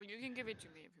give it to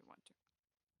me if you want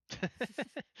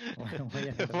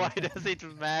to. Why does it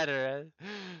matter?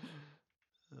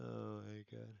 Oh my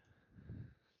god.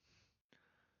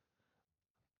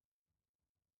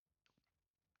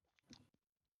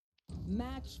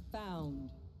 Match found.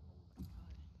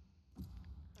 Oh,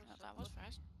 that was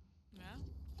fast. Yeah.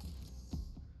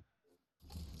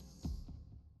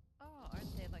 Oh,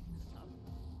 aren't they like in the top?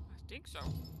 I think so.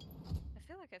 I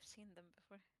feel like I've seen them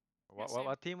before.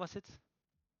 What team was it?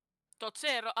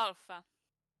 Tozero Alpha.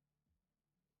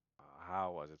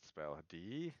 How was it spelled?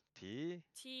 D? T?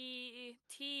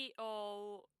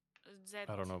 T-O-Z.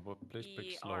 I don't know, but please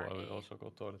speak slow. I will also go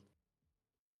toilet.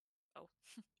 Oh.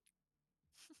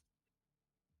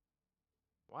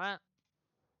 What?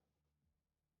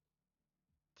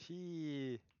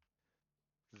 T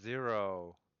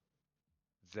 0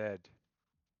 Z.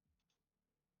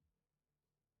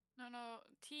 No.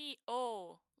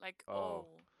 T-O. Like Oh. O.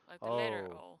 Like the letter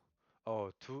O.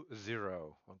 Oh,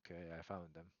 2-0. Okay, I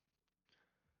found them.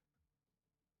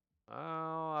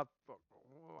 Oh,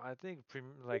 I think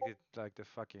like the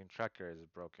fucking tracker is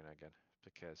broken again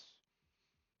because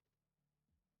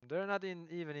they're not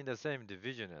even in the same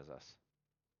division as us.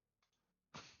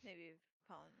 Maybe you've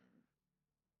found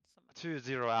someone.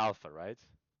 2-0 Alpha, right?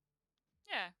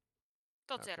 Yeah.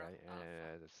 Tozero Okay, Alpha.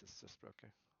 yeah, this is just broken.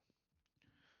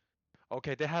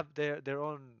 Okay, they have their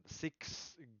own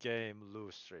 6-game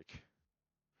lose streak.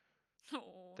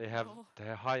 Oh, They have no.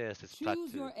 their highest is Choose Plat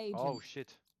 2. your agent. Oh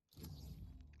shit.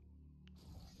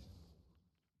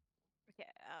 Okay,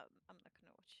 I'm not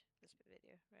gonna watch this video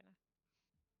right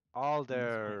now. All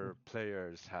their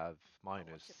players have I'll watch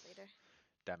it minus later.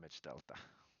 damage delta.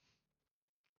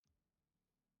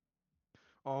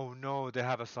 Oh no, they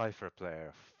have a Cypher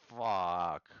player.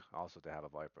 Fuck. Also, they have a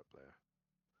Viper player.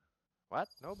 What?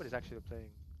 Nobody's actually playing.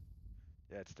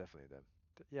 Yeah, it's definitely them.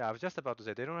 Yeah, I was just about to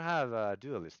say they don't have a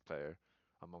duelist player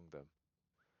among them.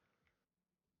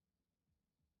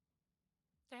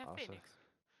 They have Also, Phoenix.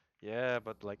 yeah,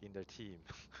 but like in their team.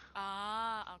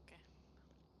 Ah, okay.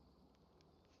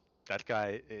 That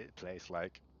guy plays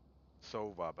like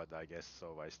Sova, but I guess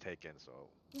Sova is taken, so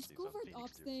This he's on covert Phoenix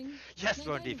ops too. thing. Yes, I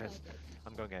we're on kind of defense. like it.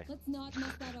 I'm going A. Let's not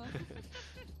mess that up.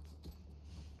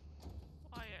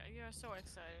 Oh yeah, you're so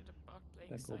excited about playing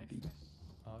Then go B. Cypher.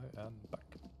 I am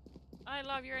back. I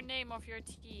love your name of your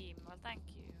team. Well, thank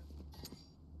you.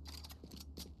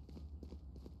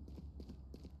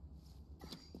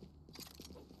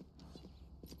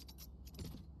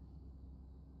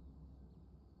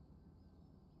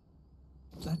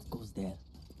 That goes there.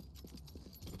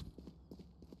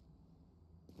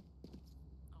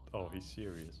 Oh, no. he's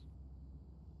serious.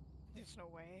 There's no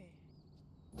way.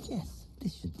 Yes,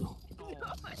 this should do. Oh.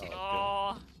 Okay.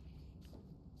 Oh.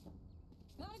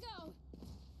 Gotta go.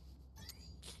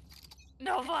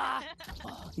 Nova!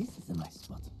 Oh, this is a nice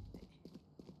spot.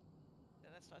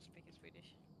 Let's not speak in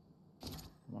Swedish.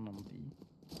 One on B.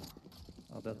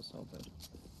 Oh, that was all bad.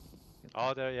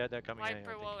 Oh, they're coming in.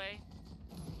 Viper wall A.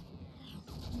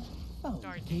 Oh,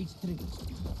 Dark. cage trigger.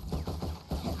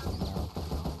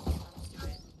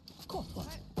 Caught one.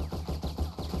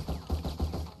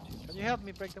 Can you help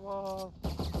me break the wall?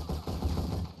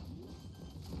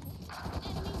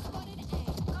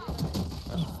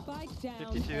 Spike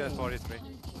down. 52 A. and 43.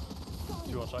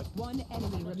 2 on side. One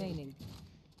enemy remaining.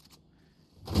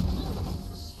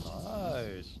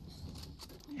 Nice.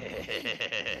 I'm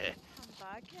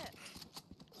back yet.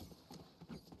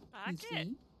 You Back it.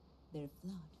 see, they're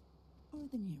flawed.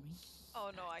 Ordinary. Oh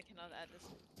no, I cannot add this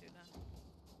to now.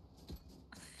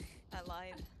 I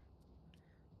lied.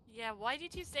 Yeah, why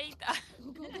did you say that?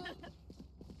 Go, go, go.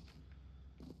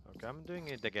 Okay, I'm doing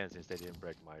it again since they didn't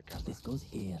break my camera. This goes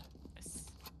here. Yes.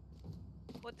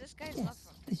 Well, this guy is not Yes,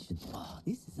 from. this should. Oh,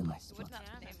 this is a nice He would spot.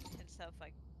 not Yeah, name himself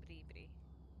like Bri Bri.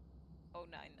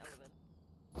 0911.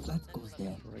 That goes there.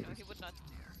 No, he would not.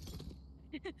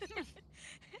 True.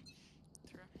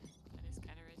 That is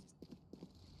kind of racist.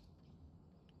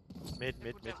 Mid.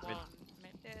 They put them Mid. on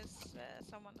mid. There's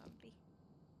someone on B.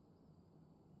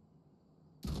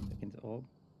 Back into orb.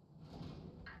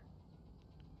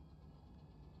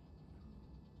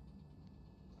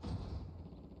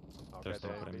 Okay, There's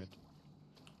they're nobody in mid.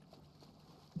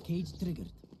 Cage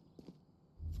triggered.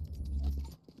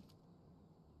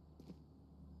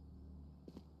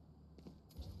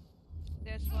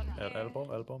 There's one here.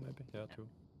 Elbow maybe? Yeah, 2.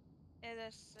 Yeah,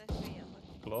 there's 3 on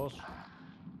the. Close.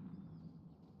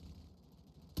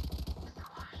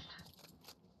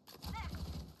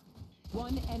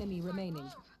 One enemy remaining.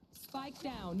 Spike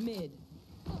down mid.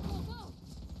 Oh,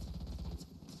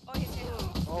 he's here.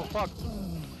 Oh fuck!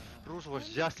 Bruce was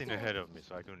just in ahead of me,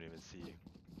 so I couldn't even see him.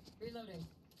 Reloading.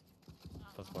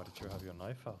 But why did you have your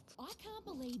knife out? I can't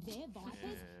believe their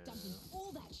Vipers dumping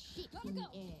all that shit in the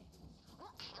air.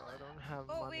 I don't have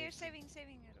Oh, money. we're saving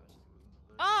it also.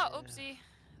 Oh, oopsie.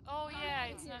 Oh yeah,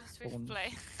 it's not a swift Bonus.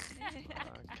 play.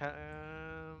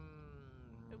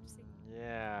 Oopsie.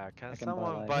 Yeah, can I can buy,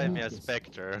 someone like, buy me a Lucas.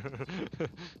 Spectre?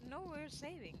 No, we're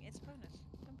saving. It's bonus.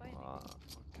 Don't buy anything.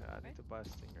 Okay, I need Right? to buy a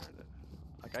Stinger then.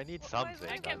 Like, I need Why- something.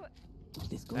 I can-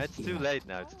 This goes It's here. too late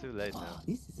now, it's too late Ah, now.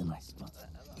 this is a nice spot.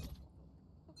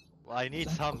 Well, I need That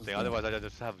goes something, there. otherwise I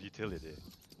just have utility.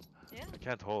 Yeah. I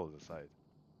can't hold the side.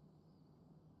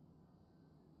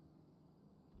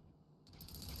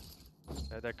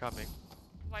 Yeah, they're coming.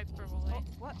 Viper will Oh, lay.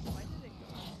 what? Why did it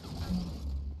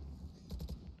go?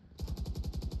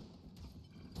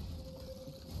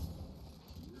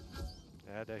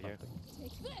 Yeah, they're here.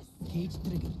 Take this. Cage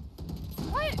trigger.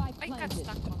 What? Spike I got planted.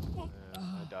 stuck on.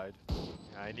 I died.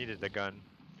 Yeah, I needed the gun.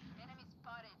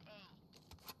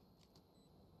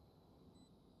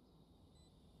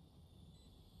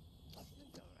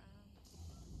 Go around.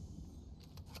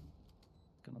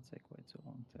 Gonna take way too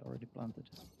long. They already planted.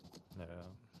 Yeah.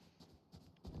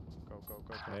 Go, go,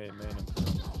 go, go. Main and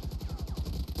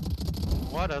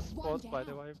What a spot by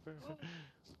the Viper.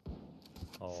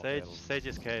 oh, Sage, hell. Sage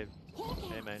is cave. Hawk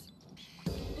Hey, out. man.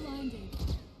 Blinded.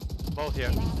 Both here.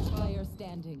 Last player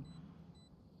standing.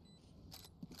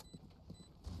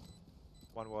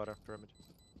 One water, pyramid.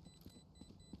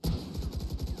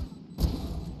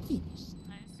 Finished.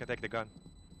 Nice. You can take the gun.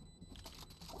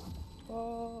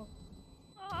 Oh.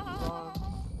 Ah.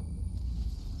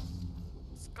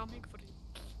 It's coming for you.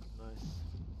 Nice.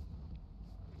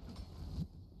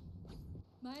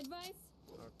 My advice?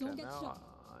 Okay, Don't get now shot.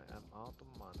 I am out of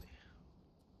money.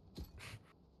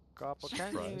 Capo,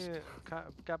 can Surprised. you,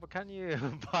 Capo, can you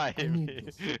buy I me?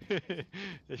 need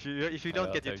if you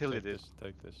don't get take utilities.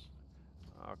 Take this.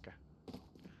 Okay.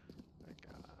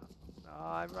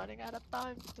 I'm running out of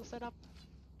time to set up.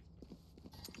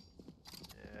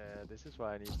 Yeah, this is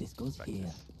why I need This goes practice.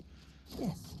 here.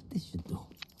 Yes, this should do.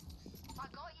 I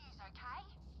got yous, okay?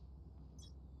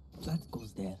 That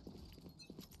goes there.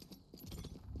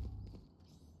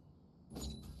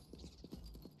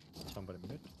 Somebody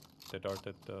mid. They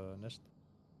darted the nest.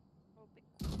 Oh,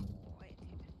 wait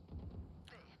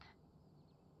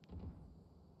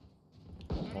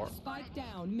here. More. Spike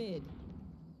down mid.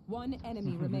 One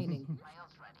enemy remaining.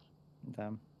 Rails ready.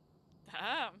 Damn.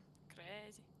 Damn.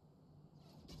 Crazy.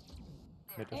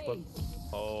 Mid as well. Ace.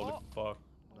 Holy fuck.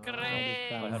 No.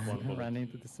 I had one bullet. Ran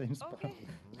into the same spot. Okay.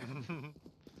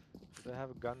 They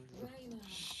have guns.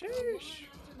 Sheesh.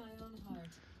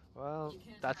 Well,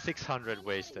 that's 600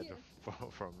 wasted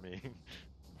from me.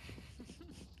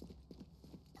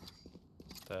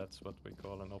 That's what we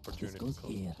call an This opportunity goes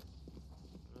cost. here.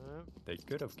 They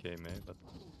could have came, but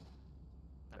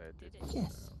They Did did. it.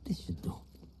 Yes, this should do.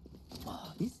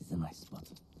 Ah, this is a nice spot.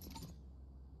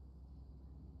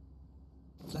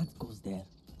 That goes there.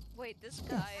 Wait, this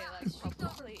guy like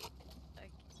probably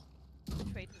like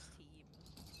betrayed his team.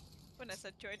 When I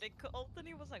said join the cult, and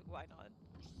he was like, "Why not?"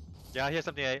 Yeah, I hear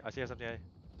something A. I see something A.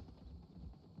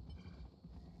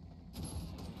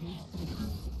 Wait,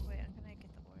 I'm gonna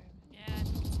get the orb. Yeah.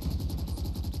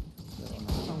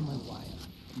 Found my wire.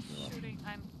 Shooting.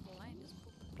 I'm blind as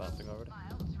poop. planting already.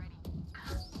 Rails ready.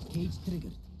 Cage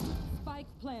triggered. Spike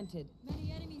planted.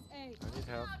 Many enemies A. I need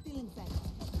help. Feeling safe.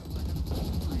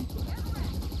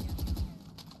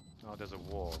 Oh, there's a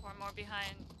wall. One more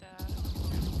behind the.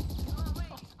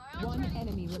 One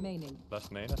enemy remaining.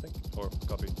 Last main, I think, or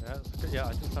copy. Yeah, it's okay. Yeah,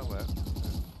 I think somewhere.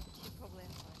 He probably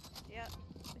has one. Yeah.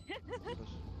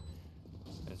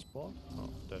 In spawn? Oh,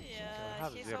 that's Yeah,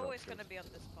 have he's 0 always kills. gonna be on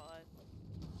the spot.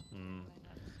 Hmm. Why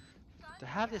not? They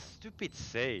have this stupid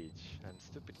Sage and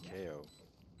stupid KO.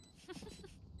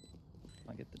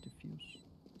 I get the diffuse.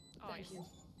 Oh, yes.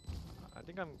 I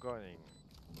think I'm going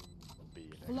B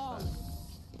next Flawless. time.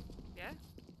 Yeah.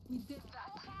 We did.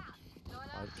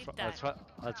 Did I'll that. try.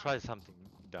 I'll try something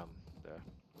dumb there.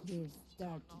 They're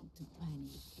starting to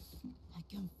panic. I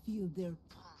can feel their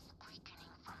pulse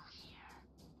quickening from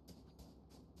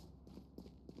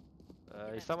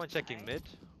here. Is someone checking mid?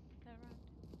 They're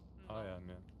around. I am,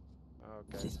 yeah.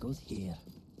 Okay. This goes here.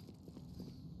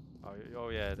 Oh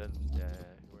yeah, then yeah,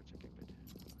 you were checking mid.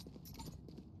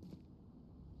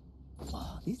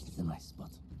 Ah, this is a nice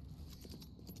spot.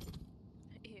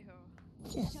 Ew.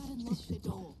 Yes, Shut and this lock the should do.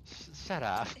 door. Shut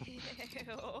up. Ew.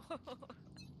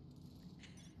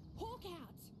 Hawk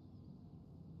out.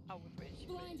 I would rage.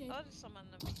 Blinded. Oh, there's someone.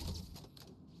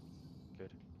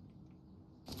 Good.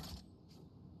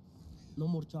 No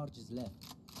more charges left.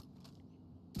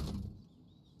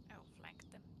 I'll flank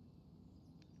them.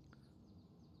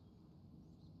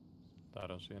 I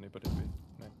don't see anybody B.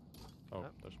 No. Oh, No.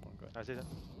 there's one guy. I see them.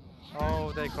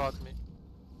 Oh, they caught me.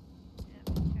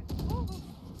 Yeah, me too.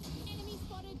 Enemy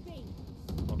spotted B.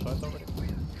 One side already.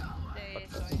 They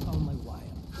saw you. On my wire.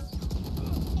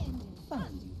 Ended.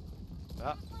 Found you.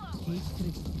 Ah, Cage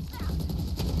critical.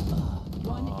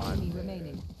 One Oh, enemy okay.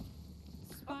 remaining.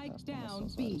 Spike Last one was down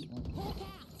outside B. as well. Hawk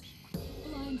out.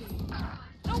 Blinded.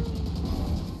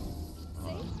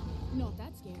 See? Not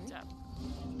that scary. Job.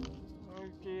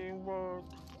 I'm getting work.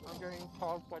 I'm getting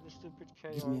caught by the stupid KO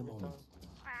Give me a every moment. time.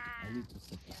 I need to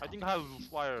set that I up. think I have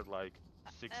fired like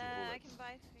 60 I bullets. can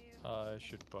buy for you. I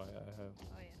should buy. I have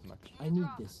Oh yeah. max. I need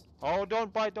this. Oh,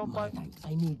 don't buy, don't My buy. thanks.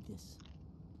 I need this.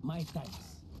 My thanks.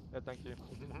 Yeah, thank you.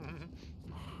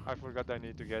 I forgot I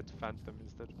need to get Phantom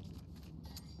instead.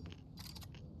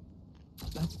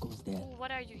 That goes there. Ooh,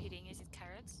 what are you hitting? Is it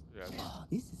carrots? Yes. Oh,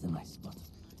 this is a nice spot.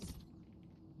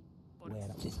 Nice.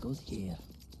 Where this goes here.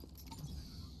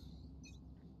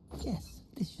 Yes,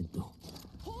 this should do.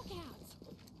 Hawk out.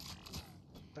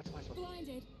 That's my spot.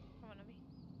 Blinded. Come on, Abby.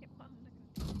 Yep, I'm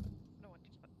looking. No one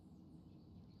to spot.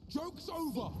 Joke's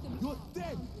over. You're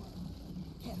dead.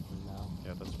 Careful now.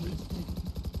 Yeah, that's Cage critical.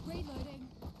 Reloading.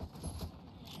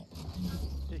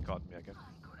 He caught me again.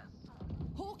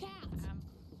 Hawk out.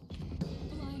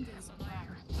 Blinded. So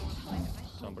annoying.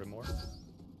 somebody more.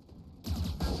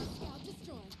 Scout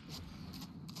destroyed.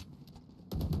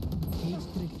 Cage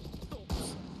critical.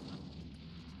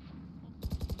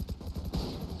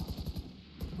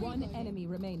 One enemy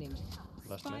remaining.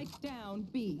 Last man. Spike down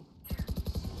B.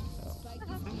 Spike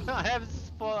I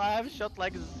have shot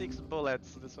like 6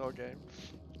 bullets this whole game.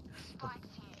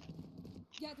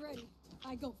 Get ready.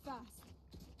 I go fast.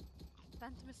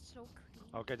 Phantom is so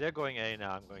clean. Okay, they're going A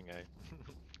now. I'm going A.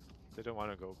 They don't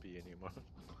want to go B anymore.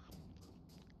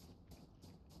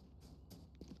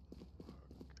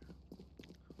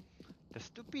 The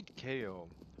stupid KO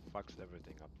fucks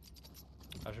everything up.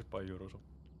 I should buy Yurusu.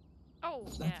 Oh,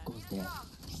 That yeah. goes there.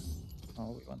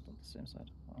 Oh, we went on the same side.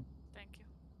 Wow. Thank you.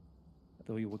 I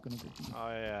thought you were gonna go B. Oh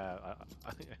yeah,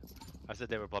 I said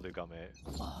they were probably come A.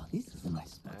 Oh, this is a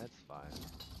nice spot. That's fine.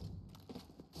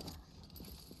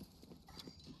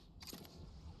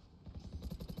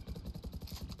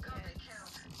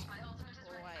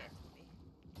 Quiet.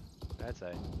 That's A.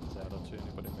 I don't see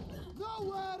anybody mid.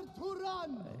 Nowhere to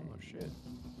run. Oh shit.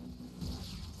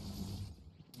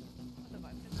 What the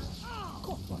vibe?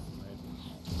 Caught one.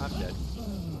 Mid. I'm dead.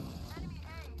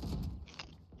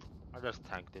 I just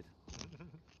tanked it.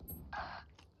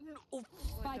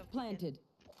 Spike planted.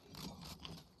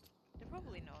 They're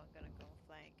probably not gonna go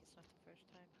flank. It's not the first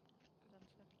time. Done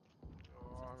so.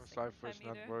 Oh, It's not the Cypher's second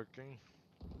not time either. working.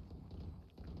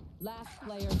 Last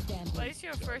player standing. Well, it's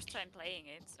your first time playing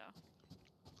it, so.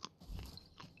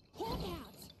 Hawk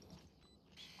out.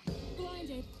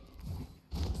 Blinded.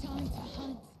 Time to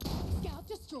hunt. Scout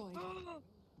destroyed. Good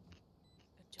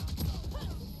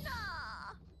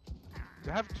job.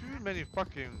 They have too many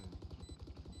fucking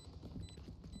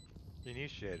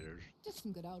initiators. Just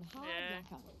some good old hard Yeah.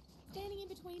 yakka. Standing in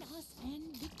between us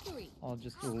and victory. I'll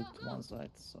just ult one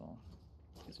side, so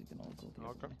guess we can all go the other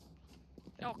Okay. way.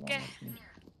 Everyone Okay. left mid.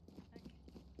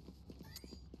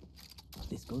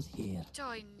 This goes here.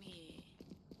 Join me.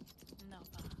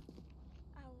 Nova.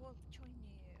 I will join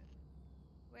you.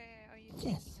 Where are you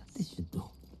Yes, taking us? this should do.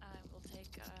 I will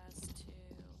take us to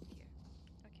here.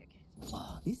 Okay, okay.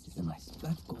 Oh, this is a nice.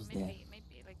 That Or goes there.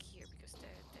 maybe like here because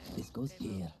they're This goes they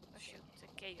will here. shoot the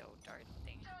KO dart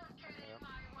thing.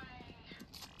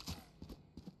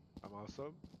 I'm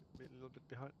also a little bit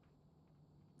behind.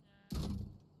 Oh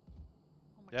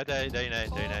my Yeah, God. they know.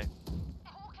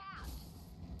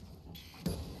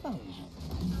 Found you.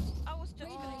 I was just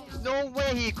gonna No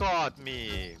way he caught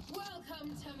me!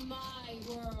 Welcome to my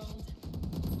world.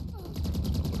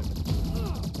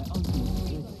 My ultimate is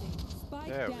ready. Spike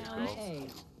There we down go. A.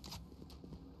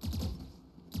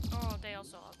 Oh, they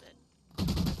also ulted.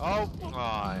 Oh,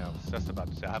 I was just about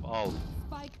to say I have all.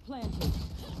 Spike planted.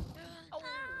 Oh.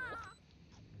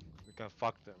 We can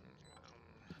fuck them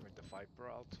with the Viper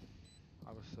out. I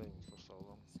was saying it for so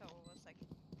long. So it was like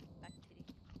back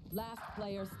titty. Last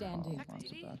player standing. Oh, not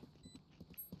so bad. Yeah.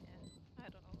 I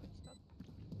don't know. It's not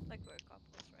like we're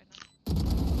couples right now.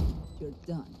 You're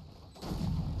done.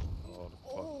 Oh,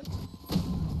 fuck.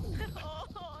 Oh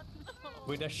no!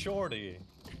 With a shorty.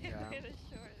 Yeah. With a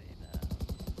shorty now.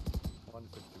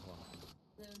 151.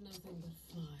 They're nothing but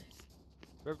flies.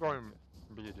 We're going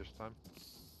B this time.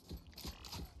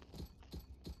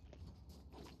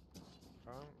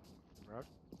 Right.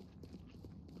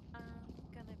 I'm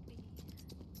gonna be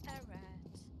a rat.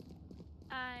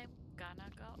 I'm gonna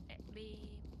go at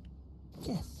B.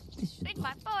 Yes, This should With do.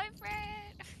 my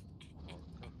boyfriend.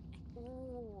 Okay.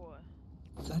 Ooh.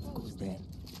 That goes there.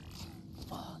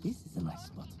 Oh, this is a nice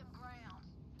spot.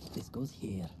 This goes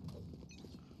here.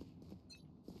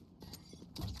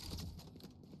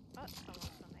 Oh, someone's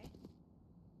on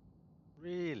A.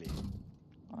 Really?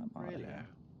 I'm out of Really? here.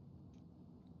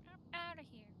 I'm out of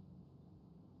here.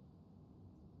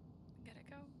 Gotta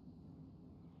go.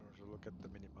 Or to look at the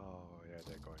mini. Oh yeah,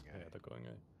 they're going A. Yeah, they're going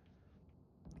A.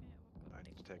 Okay, I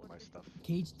need to take my stuff.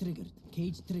 Cage triggered.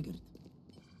 Cage triggered.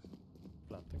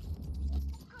 Planting.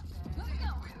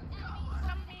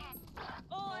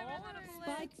 Oh, I ran out of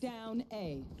bullets. Spike down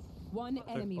A. One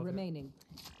enemy okay. remaining.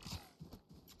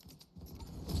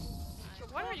 So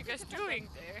what are you guys doing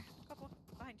there? Couple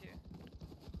behind you.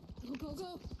 Go, go,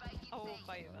 go. Oh,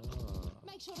 by you. Ah.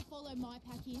 Make sure to follow my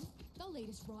pack in. They'll lead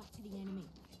us right to the enemy.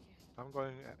 I'm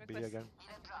going B Request. again.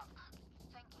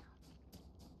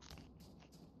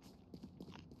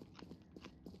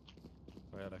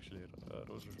 We had actually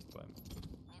roses by me.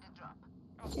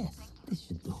 Yes, this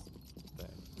should do. Damn.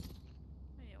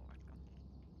 You're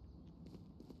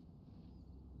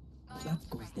welcome. That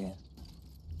goes there.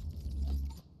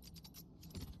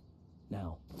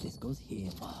 Now, this goes here.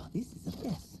 Oh, this is a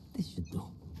yes. This should do.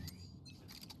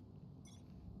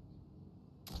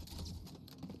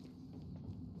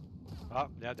 Oh,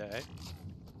 yeah, they're A.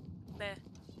 There.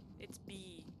 It's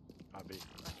B. Ah, B.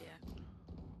 But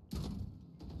yeah.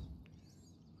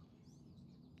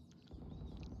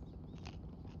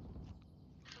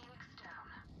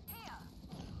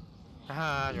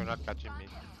 Haha, you're not catching me.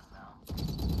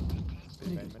 B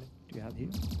main mini. Do you have heal?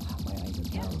 Ah, my eyes are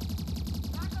down.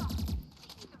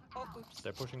 Oh, oops.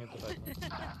 They're pushing into right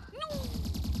now.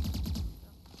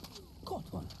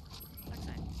 Caught one.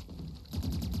 Backside.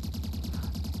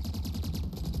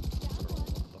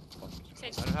 What the fuck is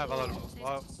Sage. I don't have a lot of. Sage.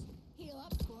 Well, Heal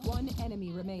up, squad. One enemy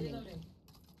remaining. I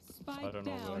Spike don't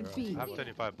know down where, B. I have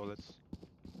 25 bullets.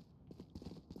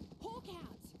 Hawk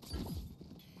out.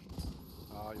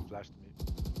 Oh, you flashed me.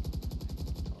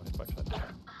 Oh, he's backside.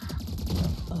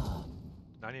 Ah,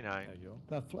 99. There you go.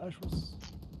 That flash was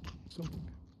something.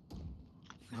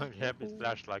 Yep, it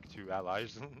flashed like 2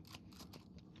 allies. No,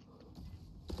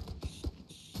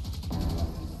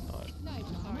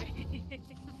 drama.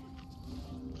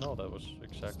 No, that was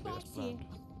exactly as Spike's planned. here.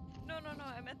 No,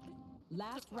 I meant.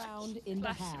 Last round in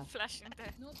the half. Flashing the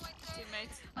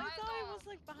teammate. I thought it was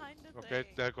like behind the Okay,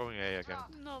 thing. they're going A again.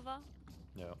 Nova.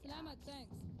 Yeah. Salamat,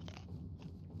 thanks.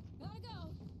 Gotta go.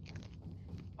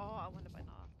 Oh, I wonder by now.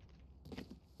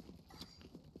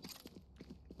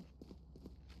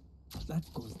 that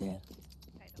goes there.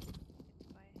 I don't. It's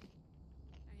by.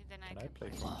 Okay, then I Can I can play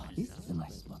play. Oh, this is a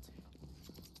nice spot.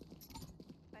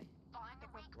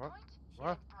 What?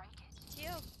 What?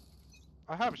 Shield.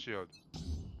 I have shield.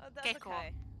 Oh, that's Gecko.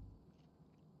 okay.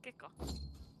 Gecko.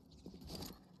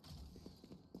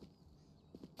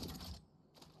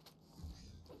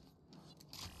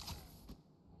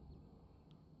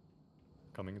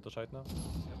 Coming into sight now.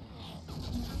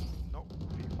 No,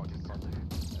 we fucking can't.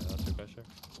 Yeah, that's you guys here.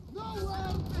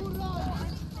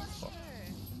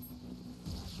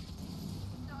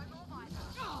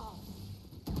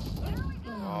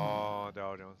 Oh, the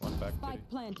audience. One back, kitty. Spike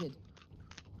planted.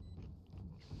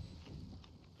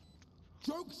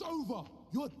 Joke's over!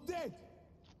 You're dead!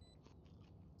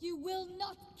 You will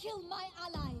not kill my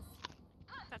allies.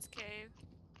 That's cave.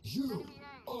 You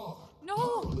are No!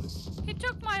 powerless! He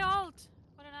took my ult!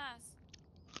 What an ass.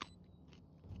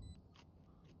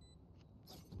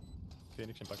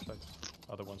 Phoenix in backside.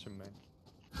 Other ones in main.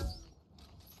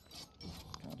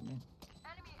 Got me.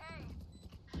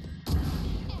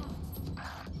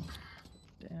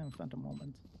 Damn, phantom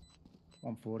moment.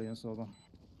 140 and so on.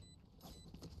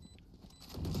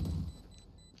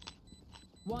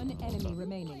 One enemy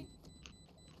remaining.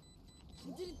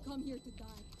 You didn't come here to die.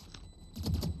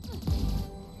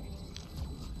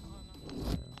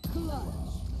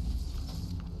 Clutch.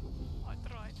 I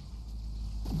tried.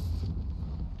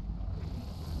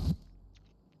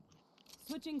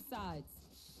 Switching sides.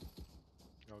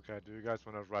 Okay, do you guys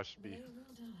want to rush B?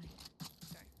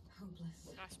 Sorry.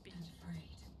 Rush B.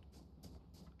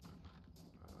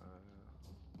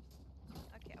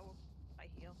 Okay, I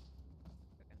heal.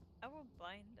 I will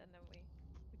blind and then we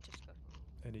just go.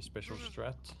 Any special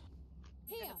strat?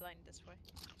 I'm Here. gonna blind this way.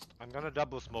 I'm gonna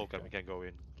double smoke and we can go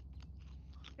in.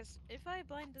 Because if I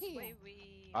blind this Here. way,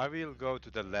 we. I will go to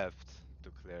the left to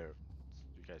clear.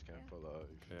 You guys can Yeah. follow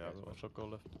if you Yeah, I guys will want. also go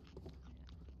left.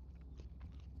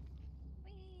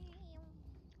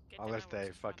 Okay, Unless then I will they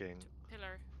just run fucking- to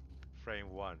Pillar. Frame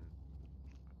 1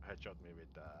 headshot me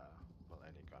with well,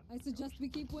 any gun. I suggest we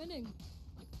keep winning.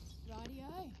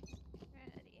 Radio.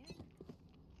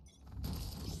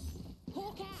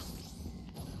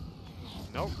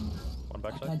 No. One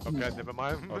backside. can't do Okay, that. never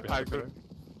mind. Oh, I behind the could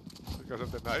because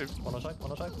of the knife. pillar. One on side,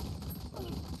 one on side.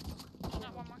 No,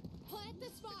 one more. Plant the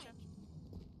spike.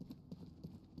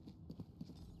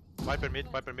 Viper mid,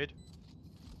 Viper mid.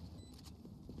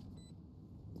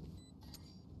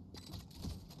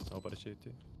 Nobody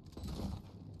CT.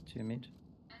 2 mid.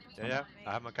 Yeah, yeah.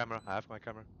 I have my camera. I have my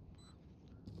camera.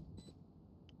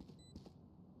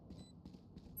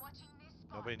 Watching this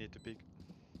spot. Nobody need to peek.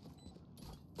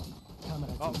 Camera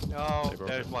Oh team. no, They broke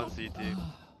there's it. one CT.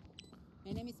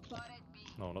 Enemy spot.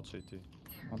 No, not CT.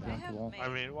 One I behind the have wall. main. I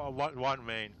mean, one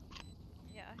main.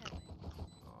 Yeah, I have main.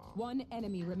 Oh. One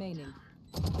enemy remaining.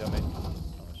 Yeah, mate. Nice.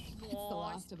 It's the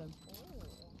last of them.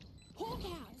 Hawk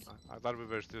out. I thought we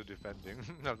were still defending.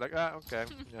 I was like, ah, okay,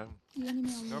 yeah. The enemy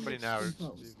are Nobody not now is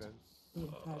exposed. defense. Their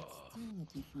hearts tell a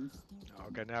different story.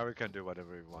 Okay, now we can do whatever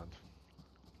we want.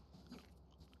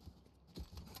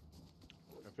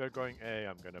 If we're going A,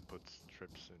 I'm gonna put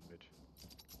strips in mid.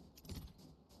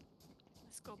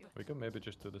 Let's go back. We can maybe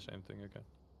just do the same thing again.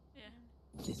 Yeah.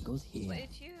 This goes But here.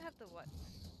 if you have the wiper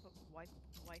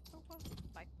wall?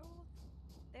 Viper wall?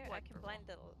 There, I Wiper can blind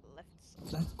the left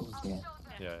side. That goes there.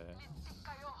 Yeah, yeah.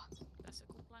 That's a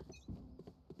cool plan.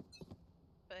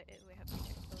 But we have to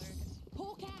check pillar, I guess.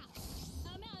 Hawk out.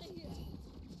 I'm out of here.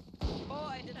 Oh,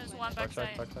 I didn't There's blind one it.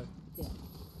 Backside, backside. backside.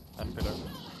 And pillar.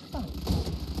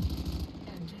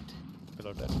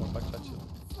 Pillar dead. One backside still.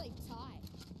 Sleep tight.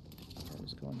 What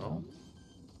is going No. on?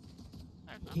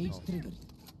 There's nothing. Cage No. triggered.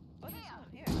 Oh, there's one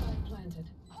here. Planted.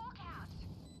 Hawk out.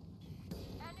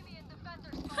 Enemy and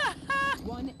defender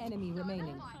One enemy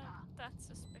remaining. That's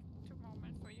a spectre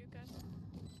moment for you guys.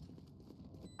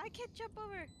 I can't jump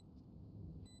over.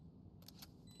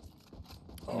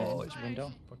 Oh, it's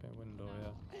window. Fucking window,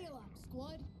 yeah. Heal up,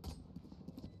 squad.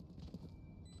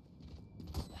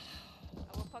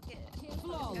 I will pocket.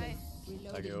 Flawless. Guy. Thank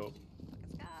Reloading. you.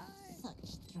 Pocket sky.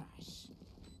 Such trash.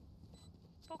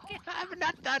 Pocket. I've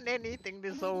not done anything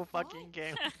this whole fucking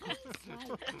game.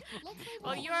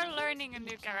 Well, you are learning a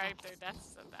new character.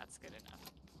 That's good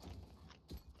enough.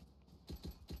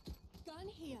 Gun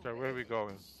here. So where are we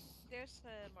going? There's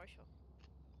Marshall.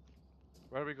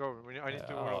 Where are we going? I need to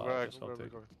Yeah, know where are we just I'll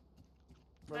take- going?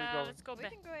 Where are we going? Let's go We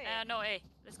back. can go A. No, A.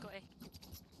 Let's go A.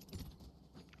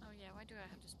 Oh yeah, why do I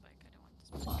have the spike? I don't want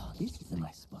the spike. Oh, this is a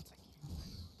nice spot.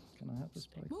 Can I have the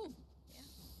spike? Move.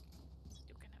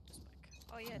 You can have the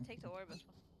spike. Oh yeah, take the orb as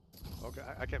well. Okay,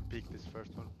 I can peek this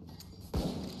first one.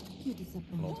 You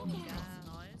disappoint Lot. me. That's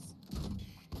nice.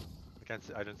 I can't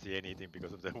see, I don't see anything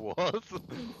because of the walls.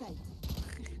 In sight.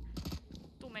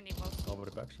 Too many votes. Over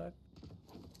the backside.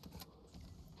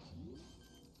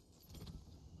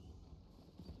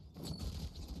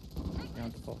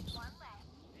 Behind the box.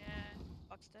 Yeah.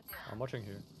 Box dead. I'm watching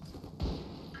here. Oh,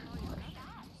 you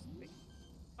can.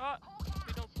 Oh,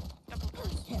 middle. Double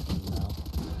doors. Careful now.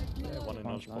 Yeah, one in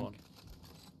One on spawn. flank.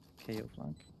 KO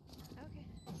flank. Okay.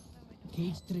 Oh, wait, no.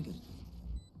 Cage triggered.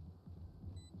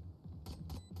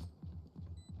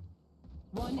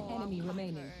 One Oh, enemy I'm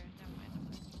remaining. Never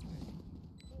mind.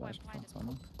 Oh, I Last blinded flank,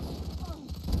 one.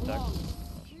 Dead.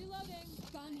 Reloading.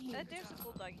 Gun here. There's a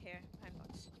bulldog here. Behind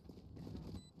box.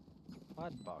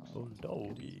 What box?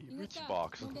 Bulldoggy. You Which got that.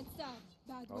 box? Don't get stuck.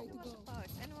 Bad Oh. way Who to wants go. a box?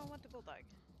 Anyone want the bulldog?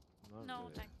 Not No,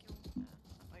 really. thank you.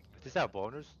 Like, Is this our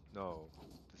bonus? No.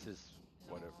 This is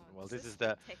whatever. no, Well, this just is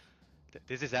the take-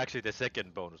 this is actually the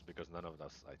second bonus because none of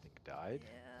us I think died.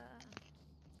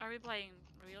 Yeah. Are we playing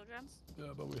real guns?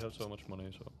 Yeah, but we have so much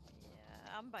money, so.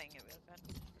 Yeah, I'm buying a real gun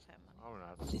because I have money.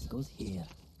 I'm not. This goes here.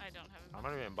 I don't have I'm a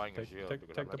not even buying a Take- shield take-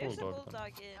 because take I'm the not- There's a bulldog then.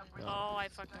 bulldog in. Yeah. Oh, I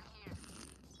fucked up.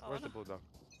 Oh, Where's no. the bulldog?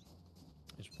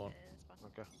 In spawn. Spawn.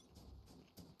 Okay.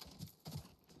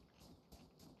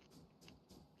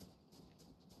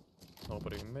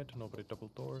 Nobody in mid, nobody double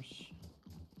doors.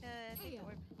 Take the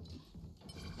orb.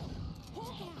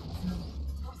 Hawk out.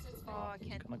 Oh, I He's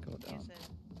can't gonna go use down. it.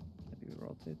 Maybe we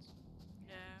rotate.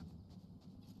 Yeah.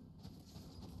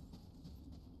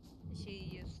 She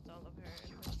used all of her.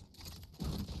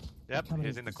 Yep, Camera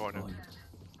he's is in the corner. destroyed.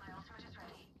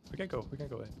 We can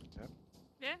go in.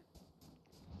 Yeah?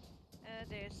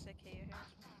 There's a KO here.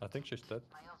 I think she's dead.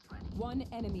 One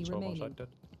enemy So one remaining. side dead.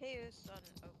 KO's on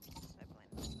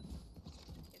sideline.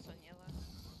 He's on yellow.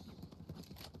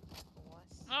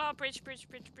 Was. Oh, bridge. Breach?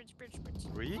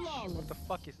 What the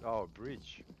fuck is? Oh,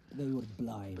 breach. They were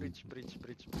blind. Breach. Bridge.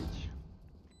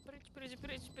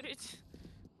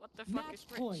 What the fuck Match is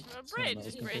bridge? point. Bridge Sauna,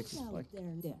 is we can bridge. take the spike.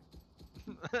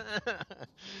 There.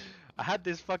 I had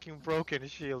this fucking broken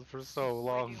shield for so Where do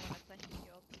long. you wanna play?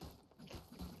 You open.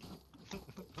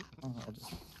 Oh, I'll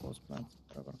just close plant.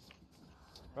 Whatever.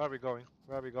 Where are we going?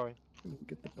 You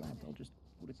get the plant, I'll just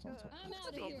Put it on top. I'm out of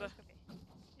Could be, here. could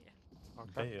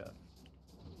be. Okay. They I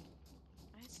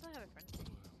still have a frenzy.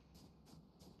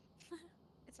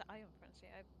 It's an iron frenzy.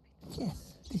 I picked it. Yes,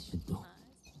 this should do. Nice.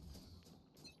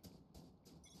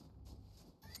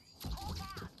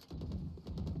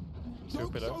 Two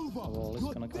Joke's pillar. The over. wall is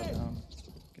You're gonna go dead. down.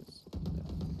 Guess.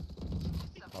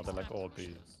 Oh, they're like all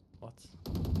B. What?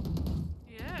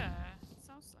 Yeah,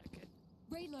 sounds like it.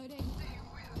 Reloading.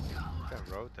 Can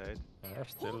rotate. Yeah,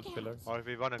 still pillar. Or if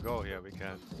we wanna go here, we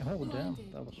can. Oh damn,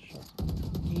 that was a shot.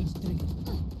 Cage triggered.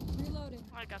 Reloading.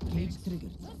 I got the Cage Phoenix.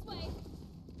 triggered. This way.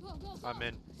 Go, go, go. I'm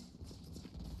in.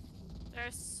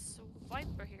 There's a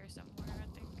Viper here somewhere,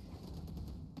 I think.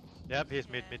 Yep, he's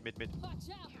mid, Yeah. mid. Watch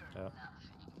out. Yeah.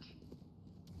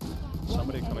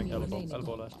 Somebody One coming enemy elbow. remaining.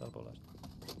 Elbow last, elbow last.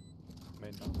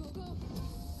 Main Go, down. go, go.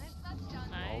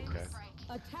 Nice. Okay.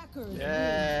 Attackers.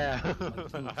 Yeah!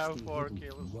 My I have tape's 4 still kills.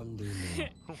 hidden. One day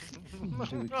more.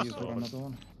 Do we queue for another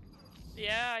one?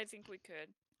 Yeah, I think we could.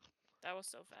 That was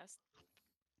so fast.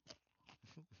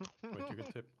 Wait, you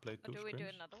can play Or two do we do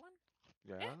screens? another one?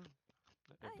 Yeah.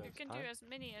 If You there's can time. do as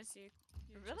many as you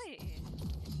just- Really?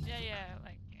 Yeah,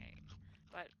 like,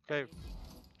 but. I Okay.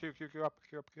 mean- Q up,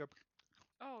 Q up.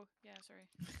 Oh, yeah, sorry.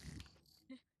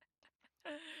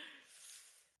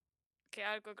 Okay,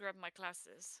 I'll go grab my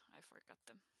classes. I forgot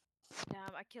them.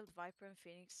 Damn, I killed Viper and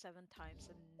Phoenix 7 times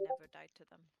and never died to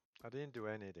them. I didn't do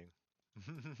anything.